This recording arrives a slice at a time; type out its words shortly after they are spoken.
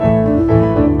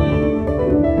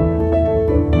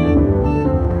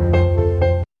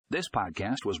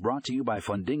podcast was brought to you by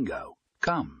Fundingo.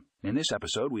 Come. In this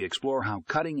episode, we explore how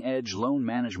cutting-edge loan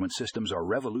management systems are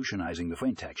revolutionizing the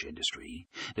Fintech industry.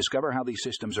 Discover how these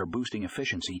systems are boosting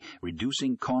efficiency,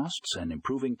 reducing costs, and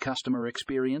improving customer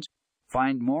experience.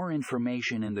 Find more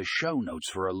information in the show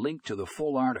notes for a link to the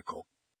full article.